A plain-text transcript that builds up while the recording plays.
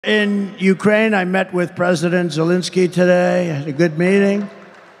In Ukraine, I met with President Zelensky today. I had a good meeting.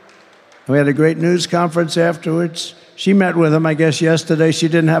 We had a great news conference afterwards. She met with him, I guess, yesterday. She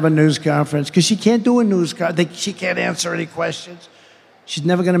didn't have a news conference because she can't do a news conference. She can't answer any questions. She's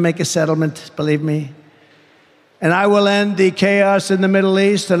never going to make a settlement, believe me. And I will end the chaos in the Middle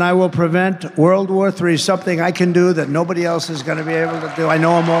East, and I will prevent World War III, something I can do that nobody else is going to be able to do. I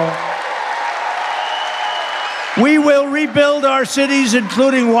know them all. We will rebuild our cities,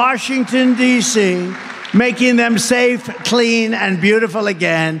 including Washington, D.C., making them safe, clean, and beautiful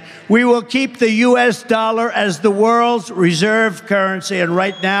again. We will keep the U.S. dollar as the world's reserve currency. And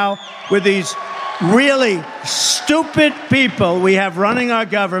right now, with these really stupid people we have running our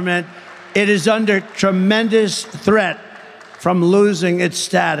government, it is under tremendous threat from losing its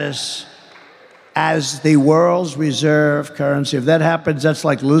status as the world's reserve currency. If that happens, that's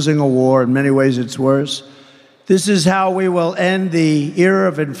like losing a war. In many ways, it's worse. This is how we will end the era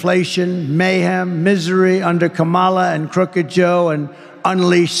of inflation, mayhem, misery under Kamala and Crooked Joe, and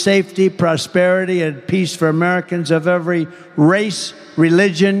unleash safety, prosperity, and peace for Americans of every race,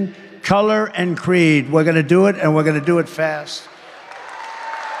 religion, color, and creed. We're going to do it, and we're going to do it fast.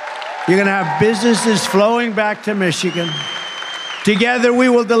 You're going to have businesses flowing back to Michigan. Together, we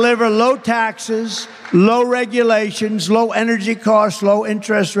will deliver low taxes, low regulations, low energy costs, low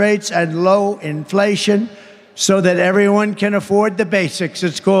interest rates, and low inflation, so that everyone can afford the basics.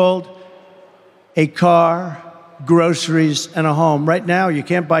 It's called a car, groceries, and a home. Right now, you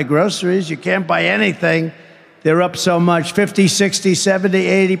can't buy groceries. You can't buy anything. They're up so much, 50, 60,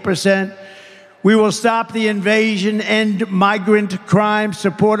 70, 80%. We will stop the invasion, end migrant crime,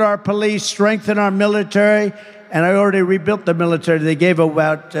 support our police, strengthen our military. And I already rebuilt the military. They gave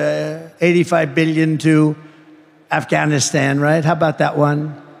about $85 billion to Afghanistan, right? How about that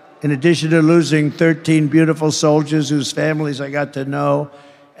one? In addition to losing 13 beautiful soldiers whose families I got to know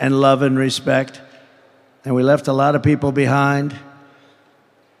and love and respect. And we left a lot of people behind.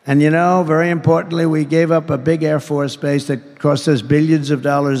 And you know, very importantly, we gave up a big Air Force base that cost us billions of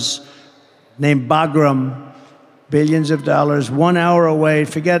dollars, named Bagram, billions of dollars, 1 hour away,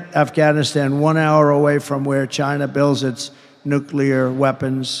 forget Afghanistan, 1 hour away from where China builds its nuclear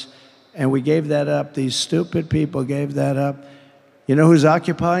weapons. And we gave that up. These stupid people gave that up. You know who's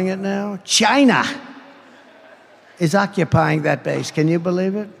occupying it now? China is occupying that base. Can you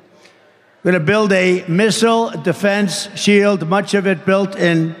believe it? We're going to build a missile defense shield, much of it built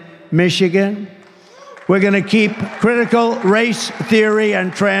in Michigan. We're going to keep critical race theory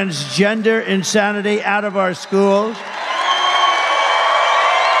and transgender insanity out of our schools.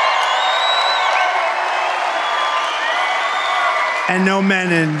 And no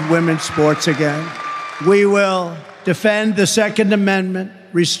men in women's sports again. We will defend the Second Amendment,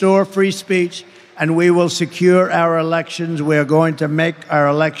 restore free speech, and we will secure our elections. We are going to make our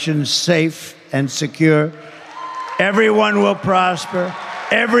elections safe and secure. Everyone will prosper,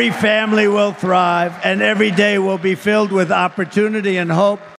 every family will thrive, and every day will be filled with opportunity and hope.